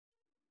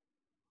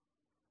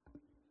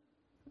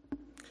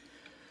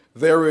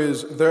There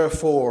is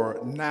therefore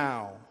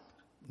now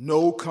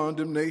no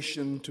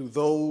condemnation to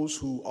those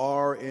who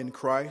are in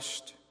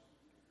Christ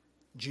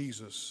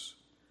Jesus,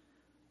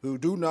 who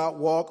do not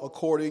walk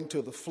according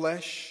to the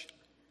flesh,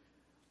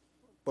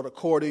 but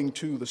according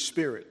to the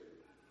Spirit.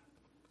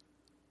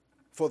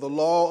 For the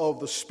law of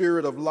the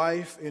Spirit of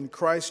life in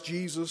Christ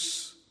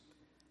Jesus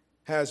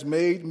has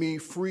made me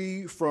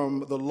free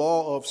from the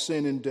law of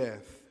sin and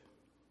death.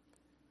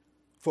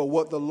 For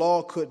what the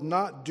law could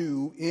not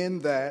do, in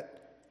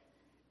that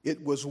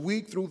it was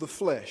weak through the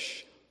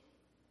flesh,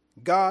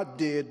 God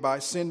did by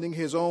sending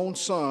his own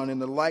Son in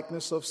the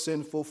likeness of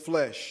sinful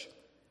flesh.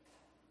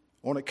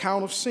 On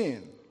account of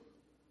sin,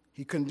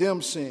 he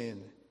condemned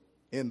sin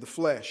in the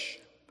flesh,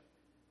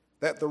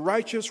 that the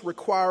righteous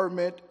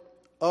requirement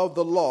of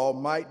the law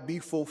might be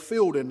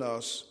fulfilled in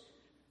us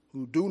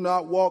who do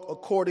not walk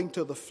according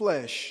to the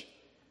flesh,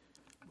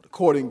 but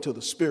according to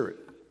the Spirit.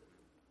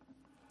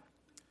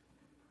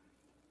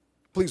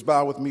 Please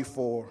bow with me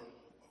for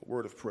a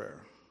word of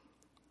prayer.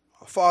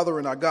 Our Father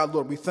and our God,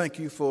 Lord, we thank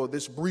you for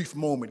this brief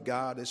moment,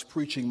 God, this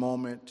preaching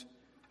moment.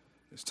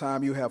 This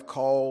time you have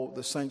called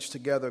the saints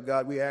together,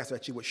 God. We ask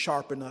that you would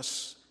sharpen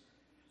us,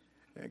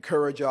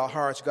 encourage our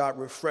hearts, God,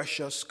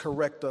 refresh us,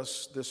 correct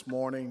us this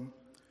morning.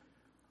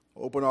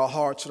 Open our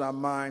hearts and our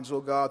minds,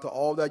 oh God, to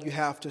all that you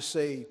have to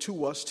say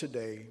to us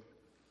today.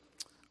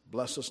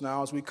 Bless us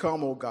now as we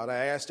come, oh God.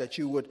 I ask that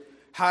you would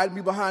hide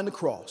me behind the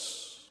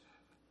cross,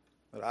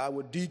 that I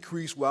would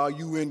decrease while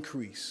you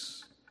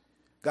increase.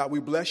 God, we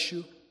bless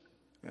you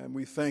and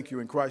we thank you.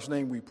 In Christ's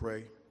name we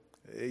pray.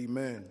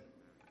 Amen.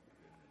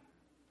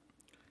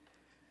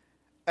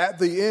 At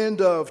the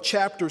end of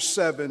chapter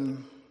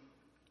 7,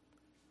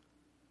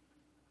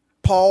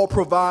 Paul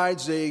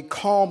provides a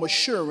calm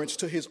assurance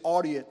to his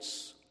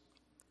audience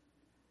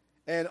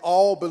and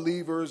all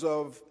believers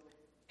of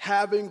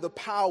having the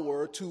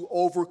power to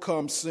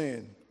overcome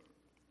sin.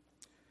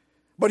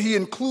 But he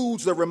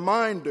includes a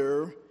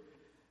reminder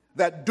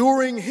that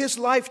during this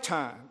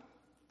lifetime,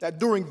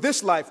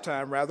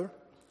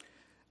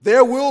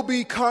 there will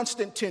be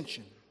constant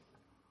tension.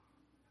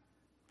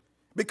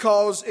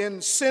 Because in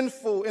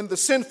the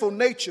sinful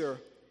nature,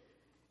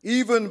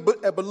 even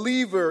a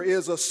believer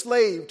is a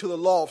slave to the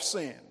law of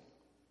sin.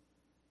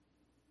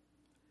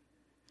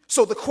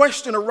 So the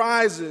question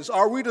arises,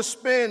 are we to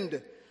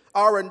spend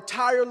our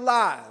entire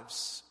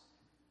lives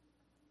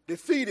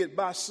defeated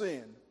by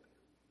sin?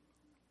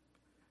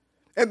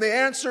 And the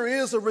answer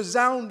is a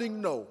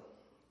resounding no.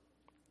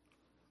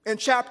 In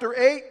chapter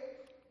 8,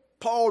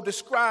 Paul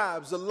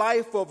describes the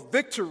life of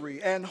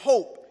victory and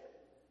hope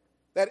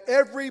that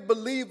every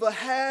believer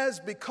has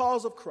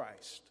because of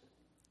Christ.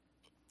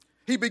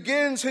 He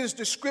begins his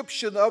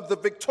description of the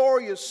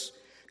victorious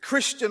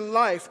Christian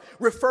life,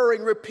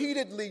 referring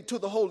repeatedly to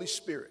the Holy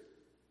Spirit.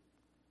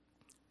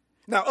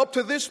 Now, up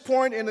to this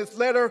point in his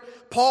letter,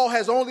 Paul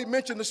has only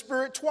mentioned the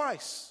Spirit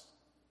twice,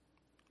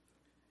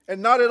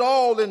 and not at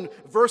all in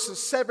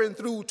verses 7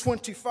 through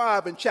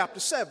 25 in chapter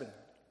 7.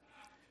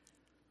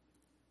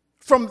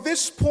 From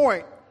this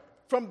point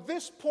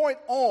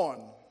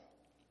on,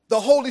 the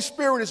Holy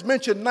Spirit is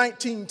mentioned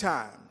 19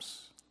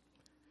 times.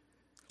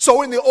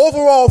 So in the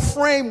overall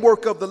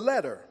framework of the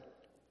letter,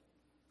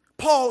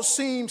 Paul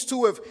seems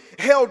to have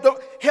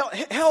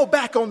held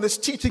back on this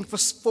teaching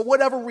for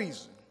whatever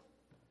reason.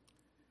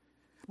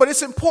 But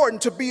it's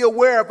important to be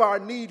aware of our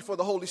need for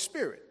the Holy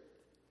Spirit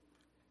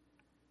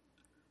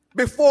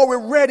before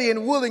we're ready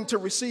and willing to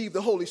receive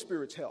the Holy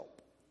Spirit's help.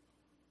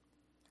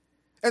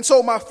 And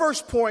so my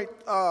first point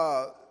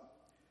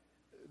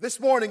this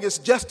morning is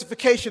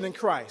justification in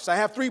Christ. I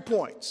have 3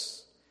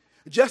 points: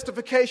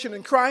 justification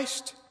in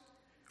Christ,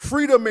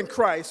 freedom in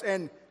Christ,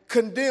 and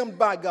condemned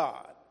by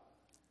God.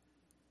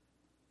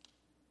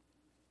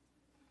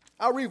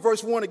 I'll read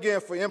verse 1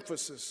 again for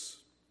emphasis.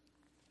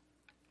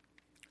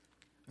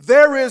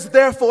 There is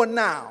therefore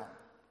now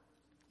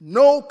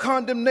no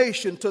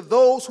condemnation to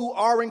those who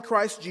are in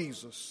Christ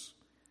Jesus,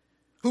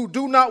 who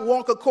do not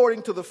walk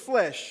according to the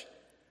flesh,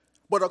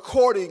 but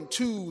according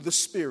to the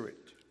Spirit.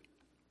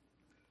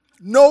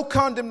 No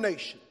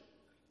condemnation.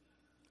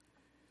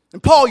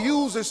 And Paul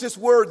uses this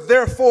word,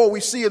 therefore, we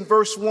see in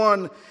verse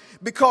 1,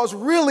 because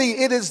really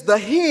it is the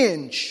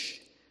hinge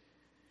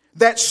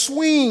that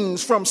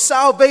swings from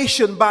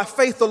salvation by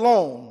faith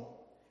alone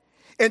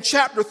in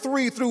chapter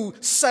 3 through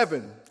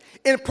 7,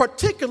 and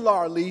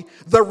particularly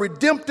the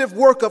redemptive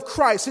work of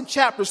Christ in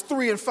chapters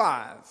 3 and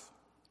 5,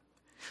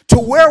 to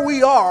where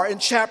we are in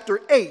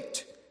chapter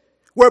 8,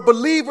 where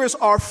believers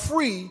are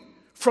free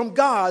from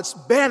God's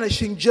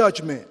banishing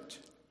judgment.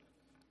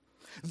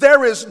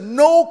 There is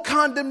no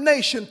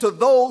condemnation to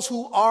those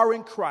who are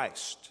in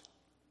Christ.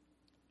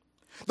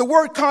 The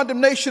word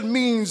condemnation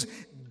means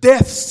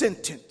death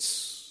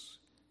sentence,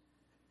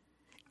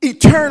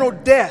 eternal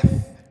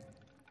death,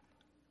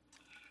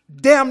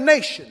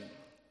 damnation.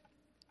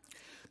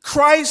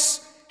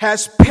 Christ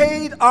has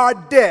paid our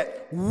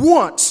debt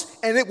once,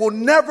 and it will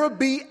never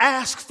be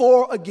asked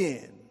for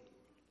again.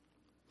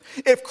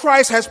 If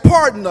Christ has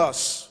pardoned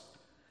us,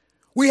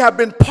 we have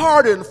been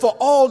pardoned for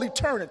all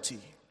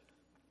eternity.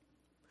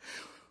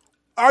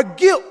 Our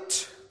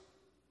guilt,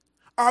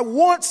 our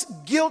once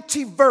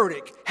guilty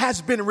verdict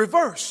has been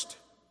reversed.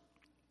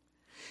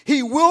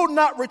 He will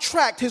not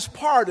retract his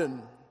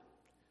pardon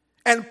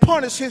and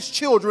punish his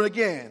children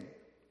again.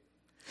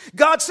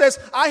 God says,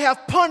 I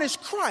have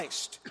punished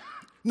Christ.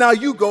 Now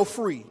you go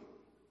free.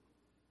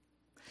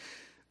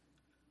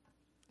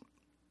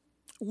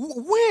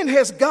 When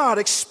has God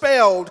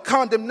expelled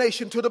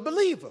condemnation to the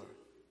believer?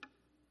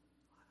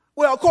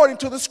 Well, according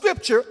to the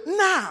scripture,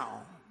 now.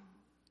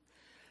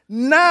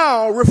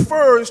 Now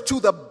refers to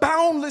the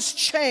boundless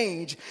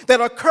change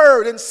that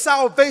occurred in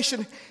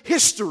salvation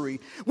history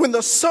when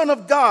the Son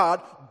of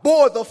God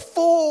bore the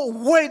full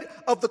weight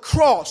of the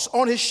cross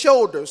on his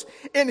shoulders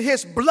in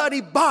his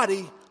bloody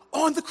body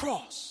on the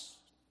cross.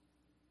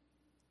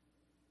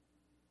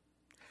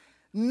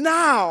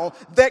 Now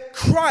that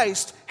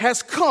Christ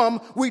has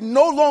come, we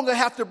no longer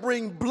have to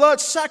bring blood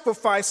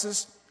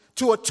sacrifices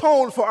to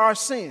atone for our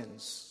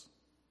sins.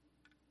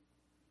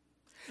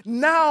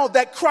 Now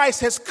that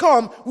Christ has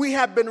come, we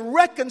have been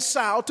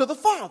reconciled to the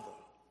Father.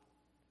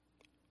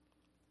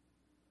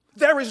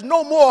 There is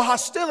no more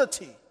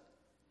hostility.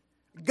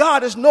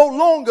 God is no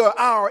longer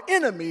our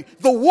enemy.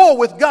 The war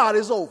with God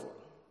is over.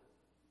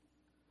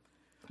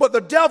 But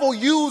the devil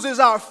uses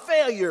our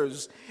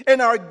failures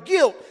and our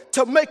guilt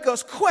to make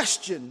us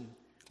question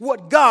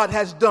what God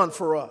has done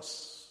for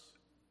us.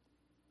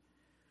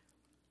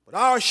 But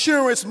our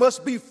assurance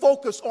must be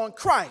focused on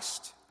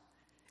Christ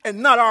and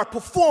not our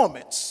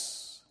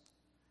performance.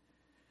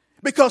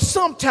 Because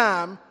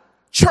sometimes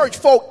church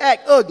folk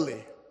act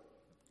ugly.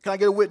 Can I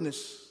get a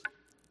witness?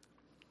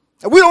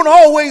 And we don't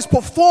always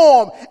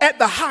perform at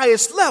the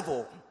highest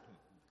level.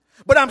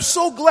 But I'm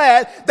so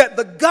glad that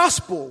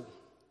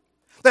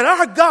that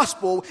our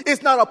gospel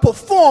is not a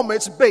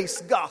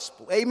performance-based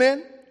gospel.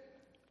 Amen?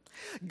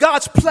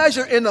 God's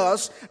pleasure in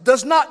us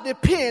does not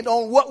depend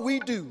on what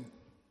we do.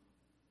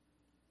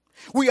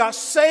 We are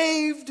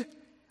saved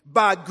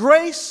by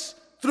grace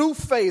through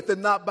faith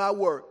and not by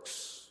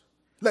works,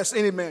 lest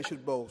any man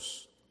should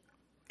boast.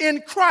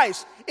 In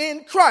Christ,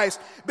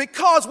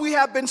 because we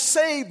have been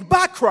saved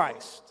by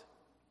Christ.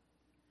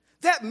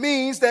 That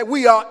means that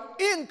we are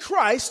in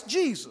Christ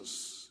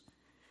Jesus.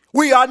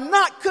 We are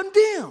not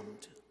condemned.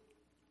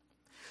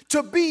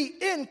 To be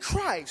in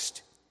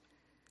Christ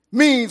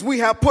means we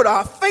have put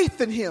our faith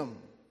in him.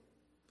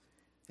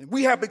 And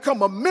we have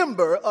become a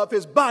member of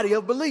his body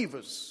of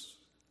believers.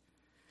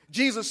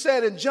 Jesus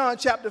said in John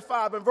chapter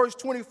 5 and verse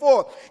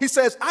 24, he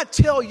says, I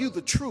tell you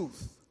the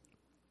truth.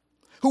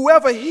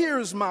 Whoever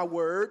hears my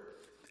word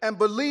and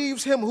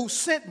believes him who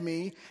sent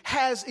me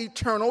has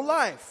eternal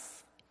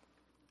life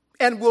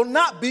and will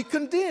not be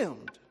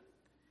condemned.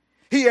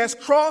 He has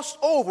crossed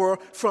over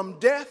from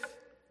death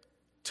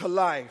to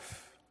life.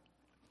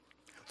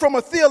 From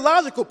a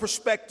theological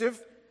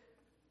perspective,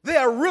 there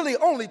are really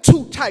only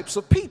two types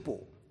of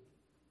people.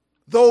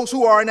 Those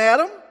who are in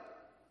Adam,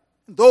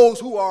 and those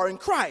who are in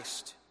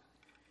Christ.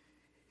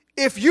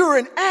 If you're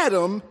in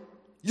Adam,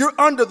 you're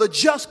under the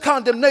just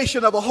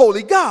condemnation of a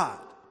holy God.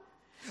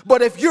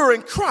 But if you're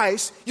in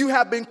Christ, you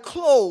have been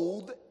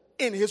clothed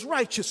in his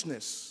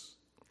righteousness.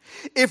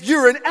 If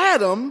you're in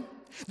Adam,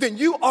 then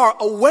you are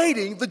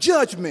awaiting the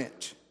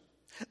judgment.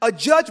 A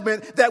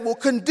judgment that will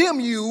condemn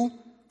you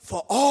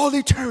for all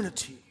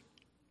eternity.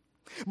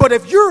 But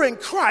if you're in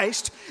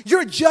Christ,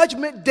 your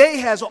judgment day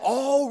has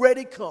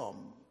already come.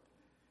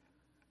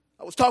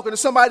 I was talking to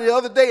somebody the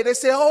other day. They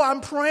said,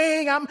 I'm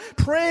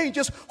praying,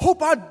 just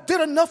hope I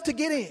did enough to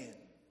get in.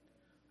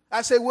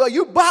 I said, well,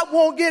 you about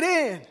won't get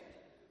in.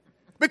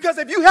 Because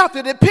if you have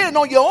to depend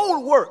on your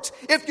own works,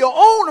 if your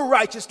own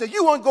righteousness,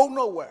 you won't go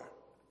nowhere.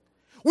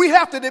 We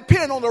have to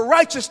depend on the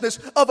righteousness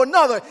of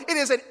another. It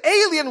is an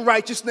alien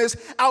righteousness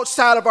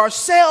outside of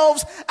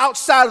ourselves,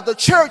 outside of the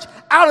church,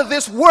 out of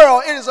this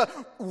world. It is a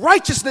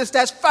righteousness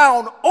that's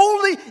found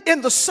only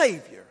in the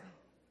Savior.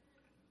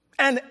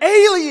 An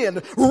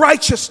alien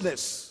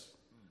righteousness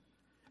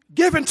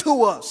given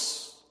to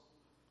us,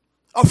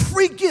 a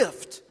free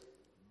gift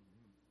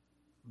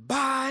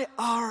by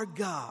our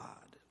God.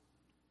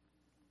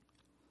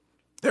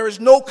 There is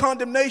no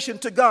condemnation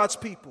to God's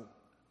people.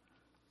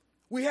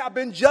 We have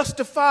been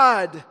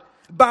justified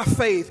by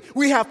faith.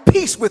 We have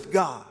peace with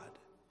God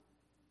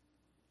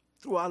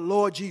through our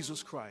Lord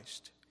Jesus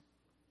Christ.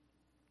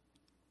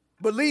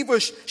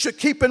 Believers should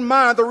keep in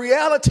mind the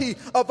reality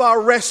of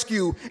our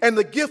rescue and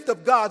the gift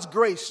of God's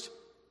grace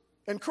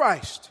in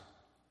Christ.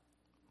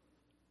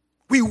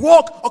 We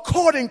walk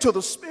according to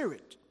the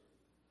Spirit.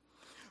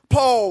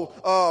 Paul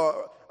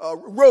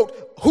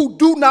wrote, who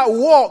do not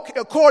walk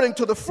according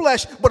to the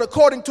flesh, but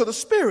according to the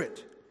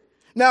Spirit.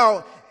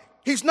 Now,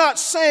 he's not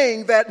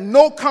saying that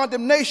no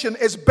condemnation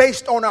is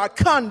based on our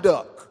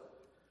conduct,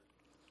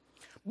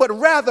 but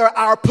rather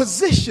our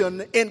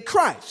position in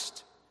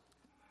Christ.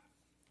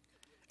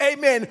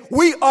 Amen.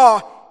 We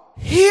are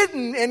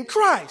hidden in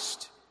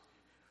Christ.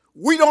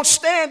 We don't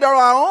stand on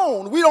our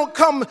own. We don't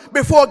come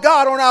before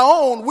God on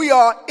our own. We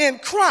are in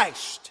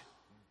Christ.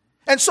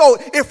 And so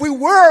if we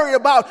worry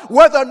about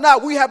whether or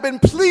not we have been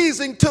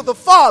pleasing to the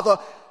Father,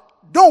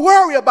 don't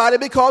worry about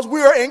it because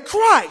we are in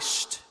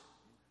Christ.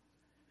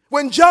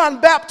 When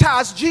John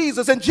baptized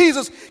Jesus and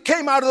Jesus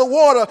came out of the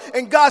water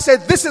and God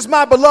said, "This is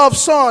my beloved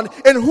son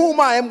in whom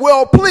I am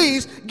well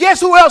pleased," guess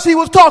who else he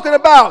was talking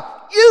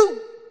about?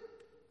 You.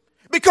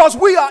 Because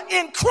we are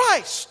in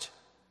Christ.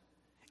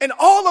 In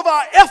all of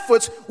our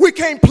efforts, we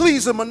can't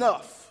please him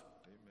enough.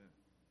 Amen.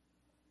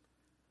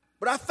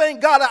 But I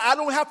thank God I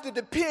don't have to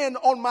depend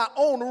on my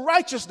own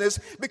righteousness,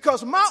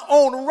 because my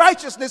own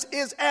righteousness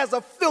is as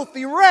a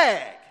filthy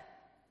rag.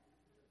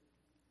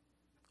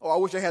 Oh, I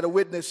wish I had a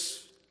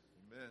witness.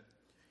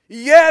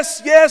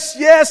 Yes, yes,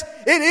 yes,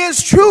 it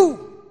is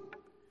true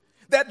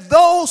that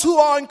those who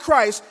are in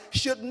Christ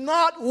should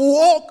not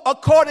walk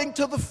according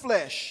to the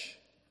flesh.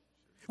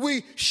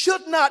 We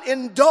should not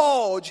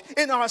indulge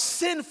in our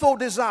sinful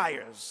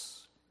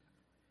desires.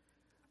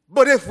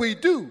 But if we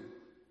do,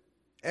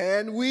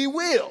 and we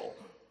will,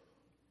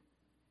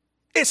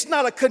 it's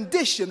not a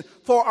condition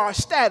for our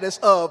status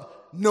of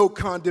no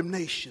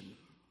condemnation.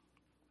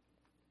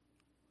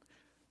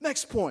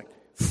 Next point,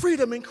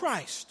 freedom in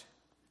Christ.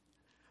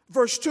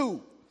 Verse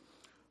 2,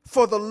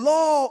 for the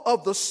law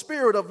of the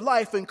Spirit of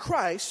life in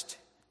Christ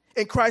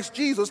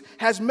Jesus,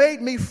 has made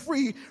me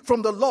free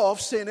from the law of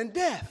sin and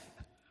death.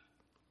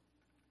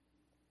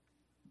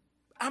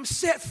 I'm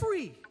set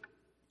free.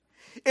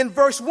 In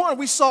verse 1,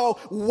 we saw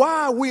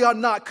why we are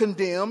not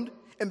condemned,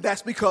 and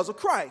that's because of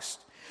Christ.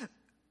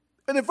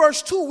 And in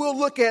verse 2, we'll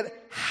look at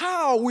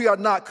how we are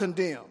not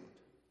condemned.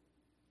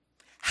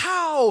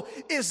 How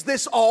is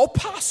this all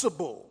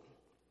possible?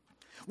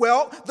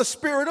 Well, the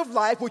Spirit of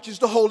life, which is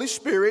the Holy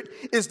Spirit,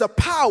 is the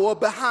power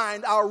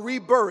behind our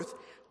rebirth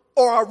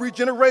or our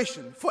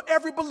regeneration for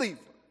every believer.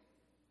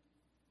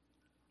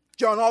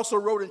 John also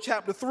wrote in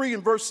chapter 3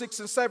 and verse 6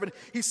 and 7,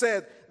 he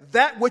said,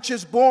 that which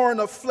is born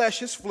of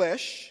flesh is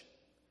flesh,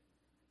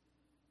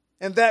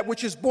 and that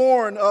which is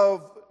born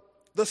of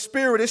the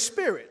Spirit is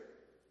spirit.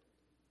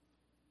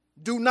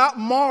 Do not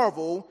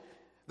marvel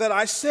that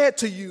I said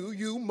to you,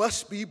 you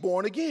must be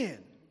born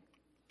again.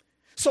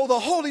 So the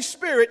Holy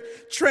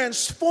Spirit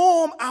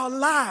transformed our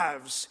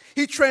lives.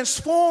 He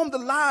transformed the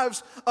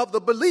lives of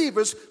the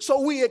believers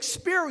so we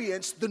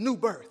experience the new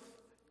birth.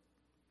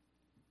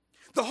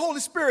 The Holy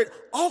Spirit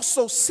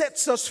also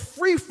sets us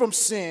free from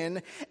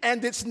sin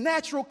and its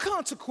natural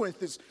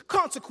consequences,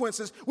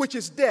 which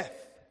is death.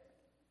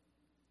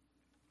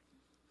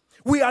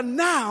 We are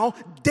now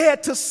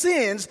dead to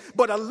sins,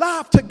 but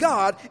alive to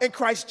God in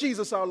Christ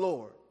Jesus our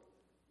Lord.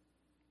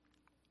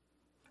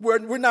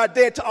 We're not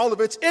dead to all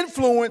of its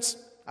influence.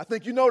 I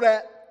think you know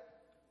that.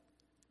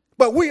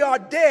 But we are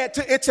dead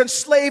to its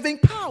enslaving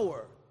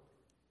power.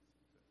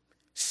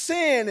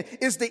 Sin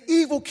is the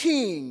evil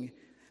king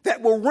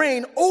that will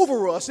reign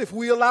over us if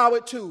we allow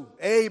it to.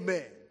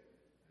 Amen.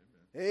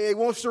 It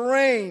wants to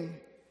reign.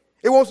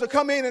 It wants to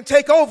come in and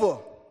take over.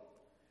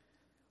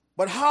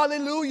 But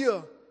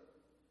hallelujah,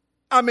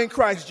 I'm in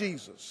Christ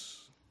Jesus.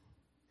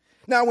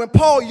 Now, when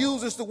Paul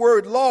uses the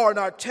word law in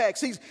our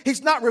text,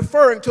 he's not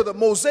referring to the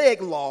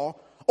Mosaic law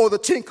or the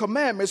Ten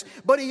Commandments,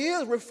 but he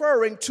is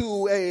referring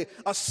to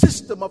a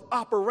system of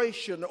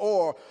operation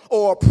or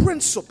a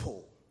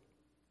principle.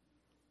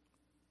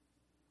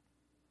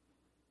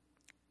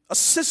 A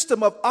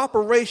system of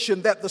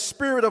operation that the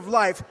Spirit of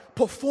life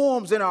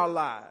performs in our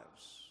lives.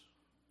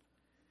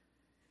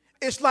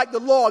 It's like the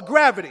law of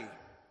gravity.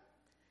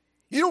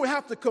 You don't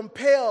have to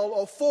compel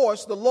or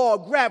force the law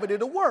of gravity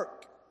to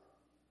work.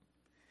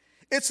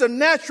 It's a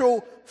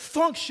natural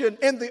function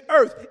in the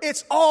earth.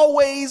 It's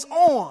always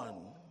on.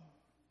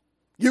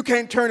 You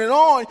can't turn it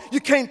on. You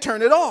can't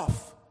turn it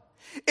off.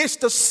 It's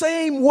the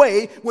same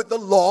way with the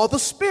law of the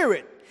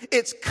Spirit.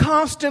 It's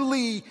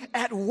constantly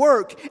at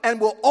work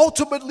and will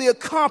ultimately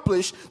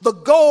accomplish the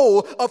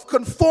goal of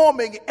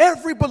conforming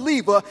every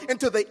believer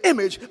into the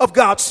image of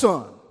God's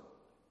Son.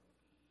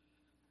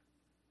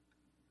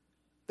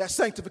 That's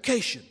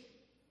sanctification.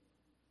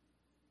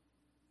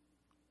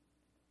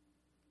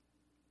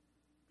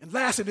 And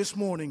lastly this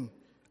morning,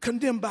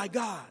 condemned by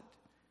God.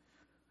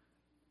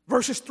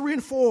 Verses 3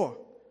 and 4.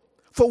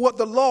 For what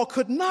the law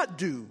could not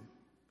do,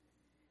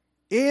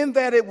 in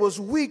that it was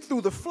weak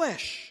through the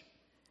flesh,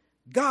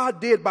 God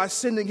did by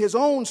sending his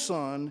own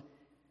Son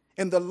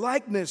in the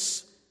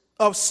likeness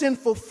of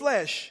sinful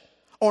flesh.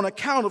 On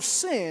account of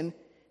sin,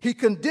 he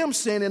condemned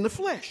sin in the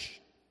flesh,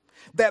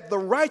 that the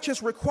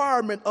righteous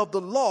requirement of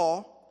the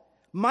law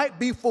might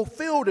be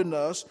fulfilled in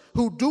us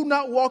who do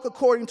not walk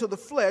according to the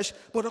flesh,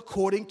 but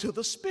according to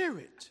the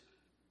Spirit.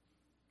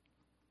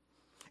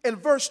 In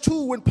verse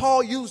 2, when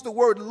Paul used the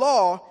word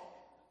law,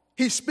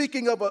 he's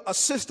speaking of a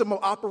system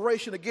of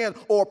operation again,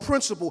 or a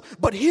principle.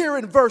 But here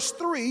in verse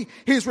 3,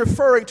 he's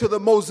referring to the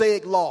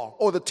Mosaic law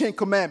or the Ten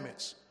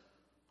Commandments,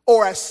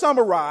 or as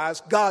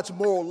summarized, God's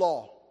moral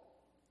law.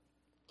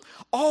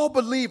 All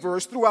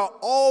believers throughout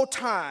all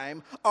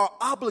time are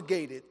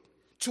obligated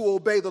to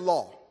obey the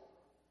law.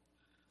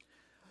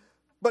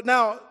 But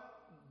now,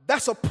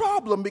 that's a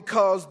problem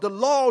because the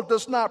law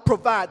does not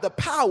provide the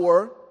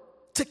power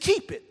to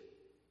keep it.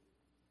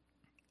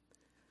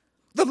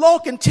 The law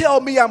can tell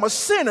me I'm a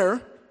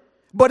sinner,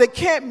 but it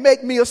can't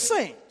make me a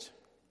saint.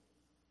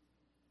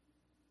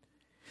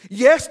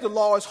 Yes, the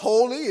law is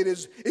holy, it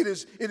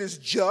is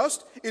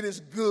just, it is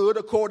good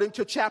according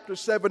to chapter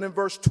 7 and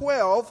verse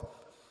 12,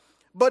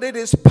 but it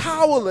is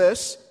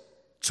powerless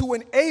to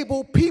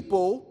enable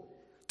people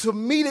to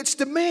meet its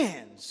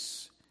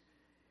demands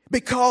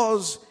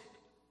because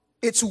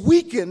it's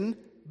weakened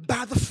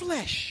by the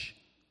flesh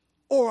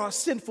or our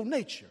sinful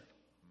nature.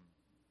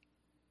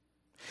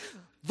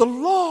 The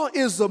law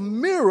is a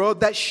mirror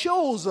that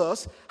shows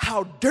us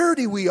how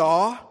dirty we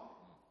are,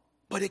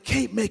 but it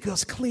can't make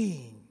us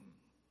clean.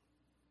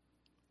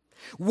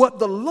 What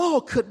the law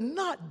could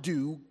not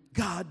do,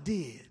 God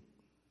did.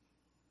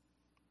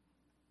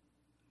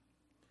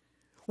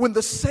 When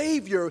the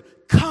Savior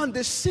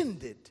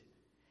condescended,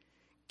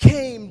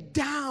 came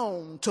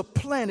down to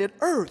planet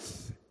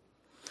Earth,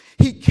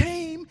 he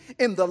came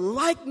in the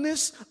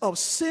likeness of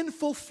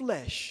sinful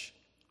flesh.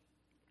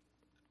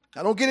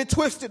 Now, don't get it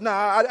twisted now.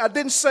 I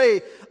didn't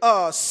say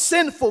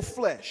sinful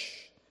flesh,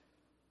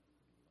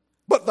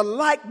 but the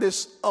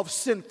likeness of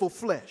sinful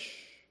flesh.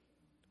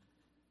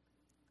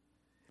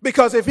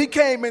 Because if he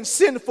came in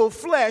sinful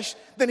flesh,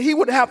 then he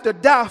would have to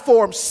die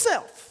for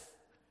himself.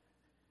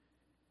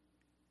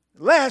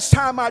 Last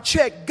time I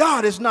checked,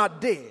 God is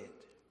not dead.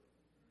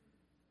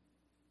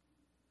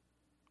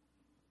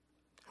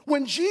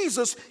 When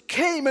Jesus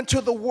came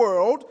into the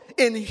world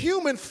in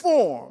human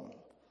form,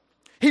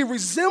 he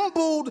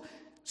resembled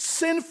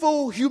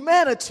sinful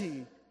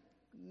humanity,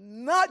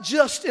 not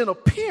just in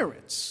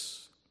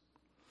appearance.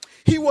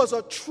 He was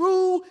a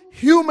true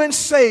human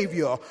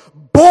Savior,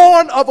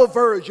 born of a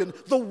virgin.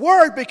 The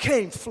Word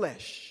became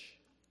flesh.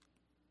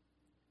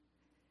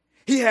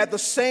 He had the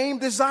same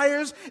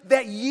desires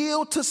that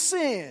yield to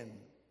sin,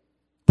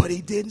 but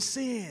he didn't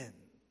sin.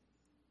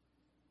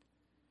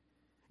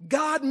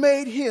 God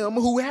made him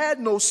who had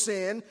no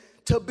sin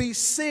to be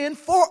sin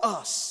for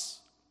us.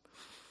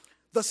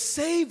 The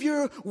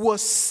Savior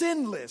was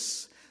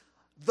sinless,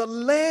 the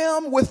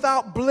Lamb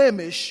without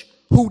blemish,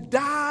 who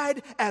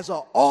died as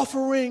an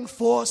offering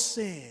for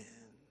sin.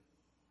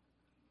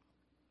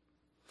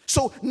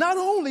 So not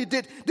only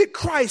did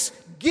Christ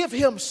give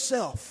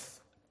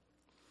himself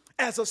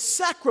as a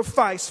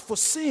sacrifice for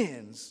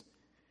sins,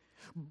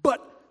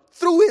 but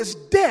through his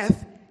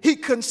death, he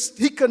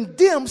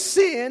condemned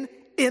sin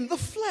in the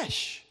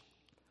flesh.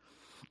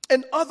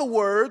 In other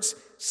words,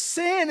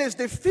 sin is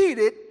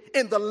defeated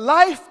in the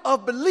life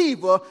of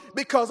believer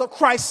because of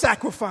Christ's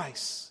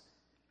sacrifice.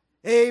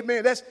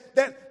 Amen.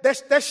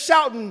 That's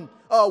shouting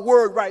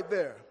word right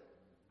there.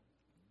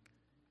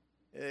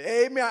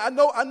 Amen. I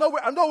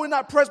know we're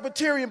not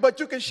Presbyterian, but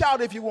you can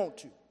shout if you want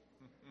to.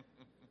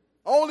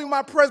 Only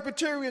my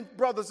Presbyterian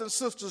brothers and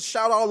sisters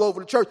shout all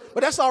over the church,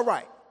 but that's all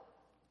right.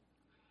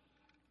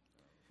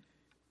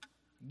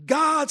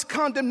 God's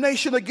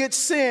condemnation against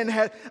sin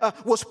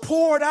was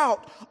poured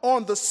out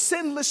on the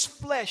sinless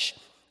flesh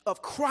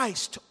of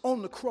Christ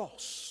on the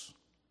cross.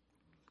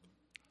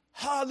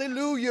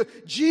 Hallelujah.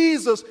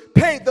 Jesus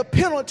paid the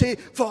penalty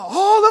for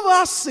all of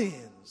our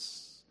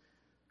sins.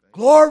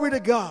 Glory to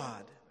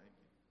God.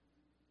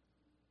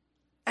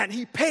 And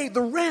he paid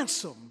the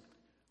ransom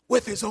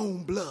with his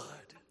own blood.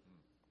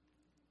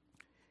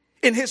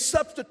 In his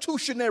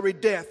substitutionary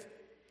death,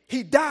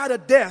 he died a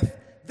death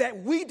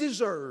that we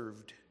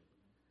deserved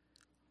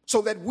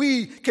so that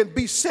we can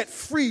be set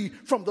free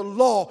from the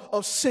law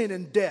of sin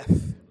and death.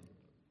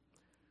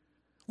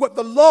 What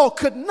the law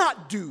could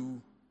not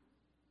do,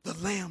 the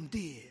Lamb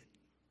did.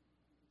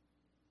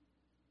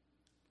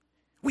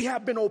 We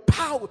have been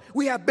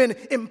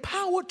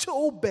empowered to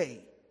obey.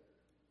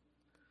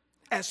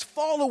 As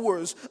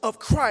followers of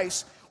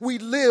Christ, we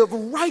live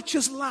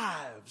righteous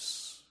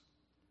lives,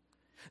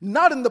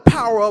 not in the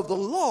power of the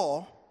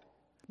law,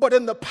 but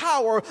in the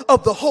power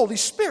of the Holy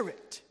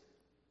Spirit.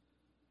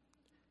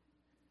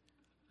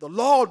 The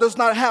law does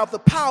not have the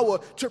power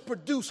to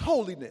produce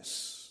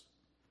holiness.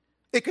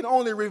 It can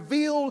only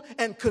reveal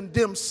and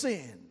condemn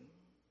sin.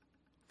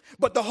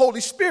 But the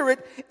Holy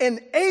Spirit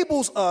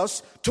enables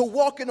us to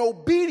walk in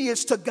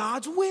obedience to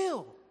God's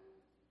will.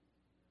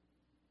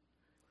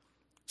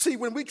 See,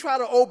 when we try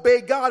to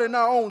obey God in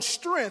our own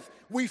strength,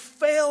 we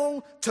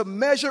fail to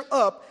measure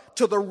up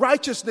to the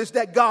righteousness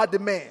that God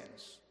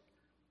demands.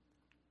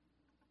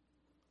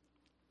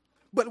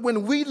 But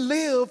when we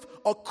live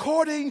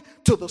according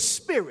to the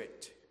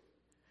Spirit,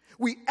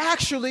 we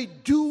actually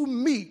do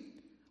meet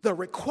the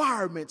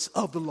requirements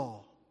of the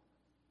law.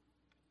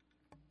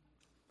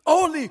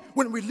 Only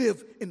when we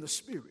live in the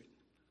Spirit.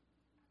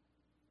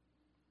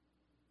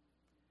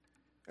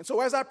 And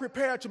so as I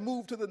prepare to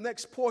move to the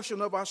next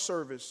portion of our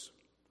service,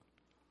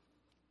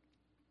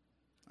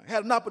 I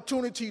had an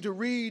opportunity to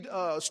read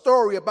a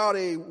story about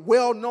a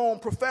well-known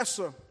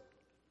professor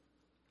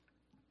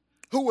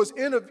who was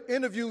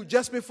interviewed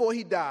just before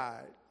he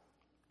died.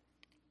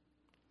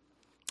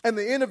 And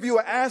the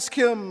interviewer asked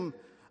him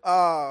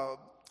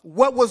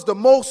what was the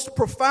most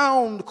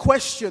profound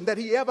question that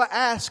he ever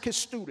asked his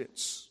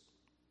students.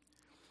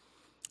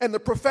 And the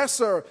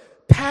professor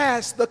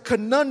passed the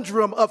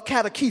conundrum of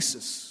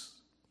catechesis.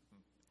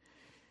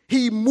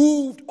 he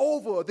moved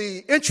over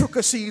the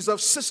intricacies of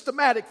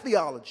systematic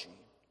theology.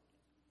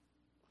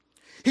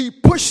 He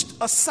pushed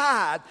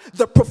aside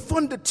the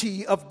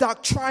profundity of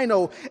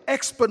doctrinal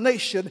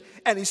explanation,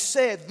 and he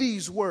said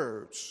these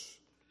words.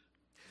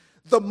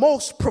 The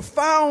most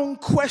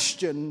profound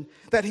question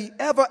that he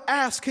ever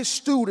asked his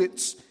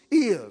students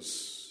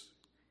is,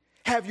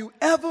 have you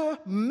ever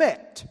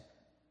met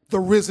the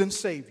risen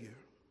Savior?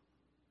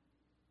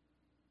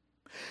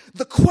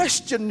 The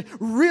question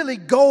really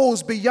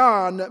goes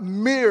beyond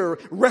mere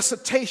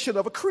recitation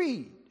of a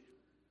creed,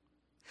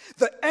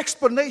 the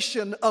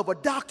explanation of a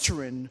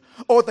doctrine,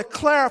 or the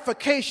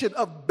clarification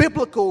of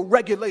biblical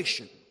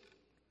regulation.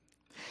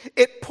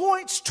 It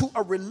points to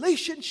a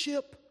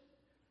relationship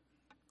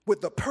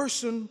with the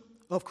person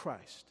of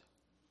Christ.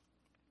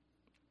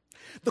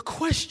 The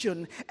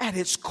question at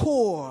its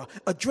core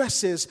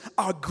addresses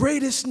our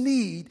greatest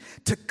need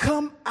to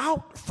come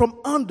out from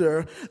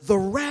under the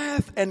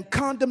wrath and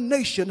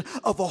condemnation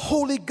of a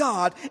holy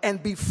God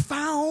and be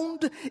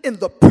found in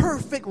the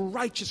perfect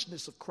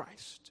righteousness of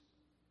Christ.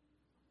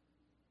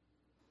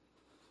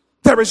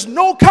 There is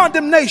no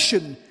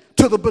condemnation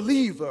to the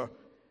believer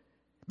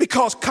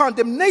because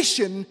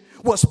condemnation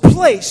was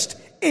placed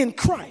in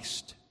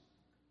Christ.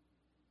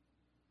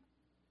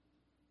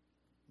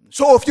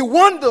 So if you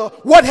wonder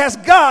what has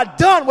God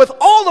done with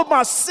all of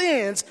my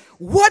sins,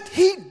 what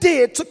he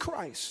did to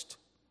Christ.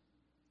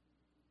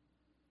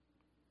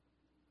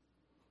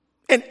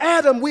 In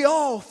Adam, we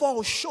all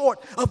fall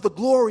short of the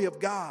glory of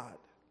God.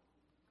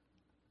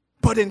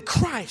 But in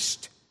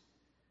Christ,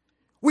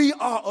 we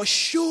are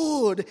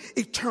assured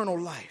eternal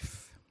life.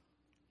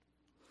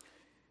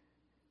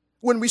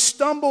 When we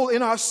stumble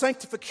in our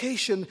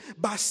sanctification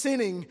by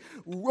sinning,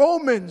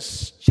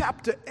 Romans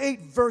chapter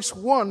 8 verse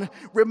 1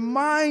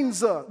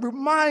 reminds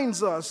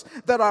us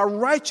that our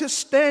righteous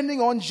standing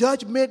on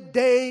judgment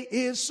day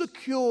is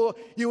secure.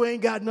 You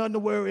ain't got nothing to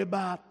worry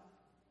about.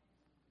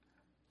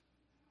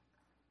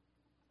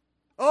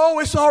 Oh,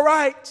 it's all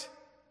right.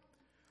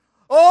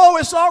 Oh,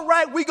 it's all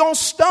right. We're going to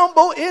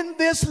stumble in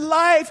this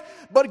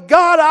life. But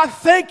God, I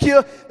thank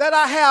you that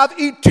I have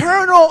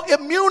eternal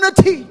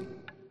immunity.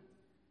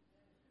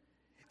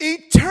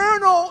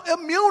 Eternal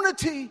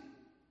immunity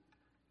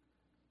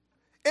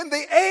in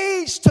the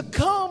age to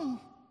come.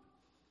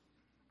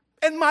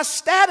 And my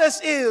status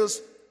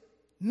is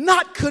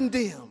not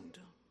condemned.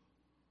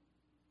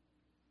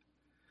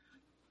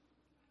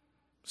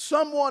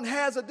 Someone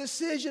has a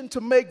decision to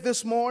make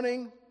this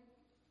morning.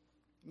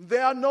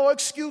 There are no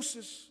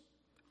excuses.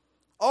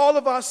 All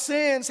of our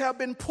sins have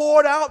been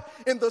poured out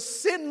in the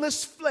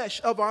sinless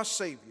flesh of our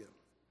Savior.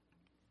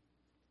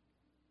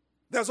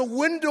 There's a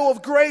window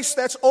of grace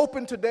that's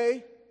open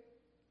today.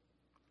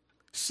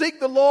 Seek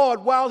the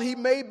Lord while he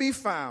may be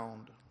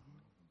found.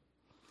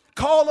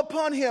 Call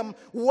upon him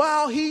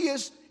while he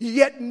is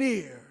yet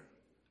near.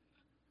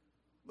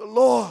 The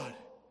Lord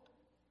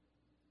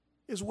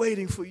is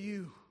waiting for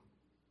you.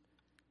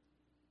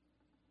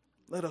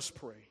 Let us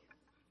pray.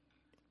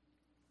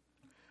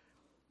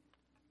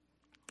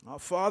 Our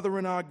Father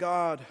and our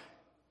God,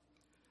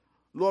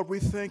 Lord, we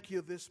thank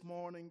you this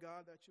morning,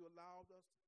 God, that you allowed us.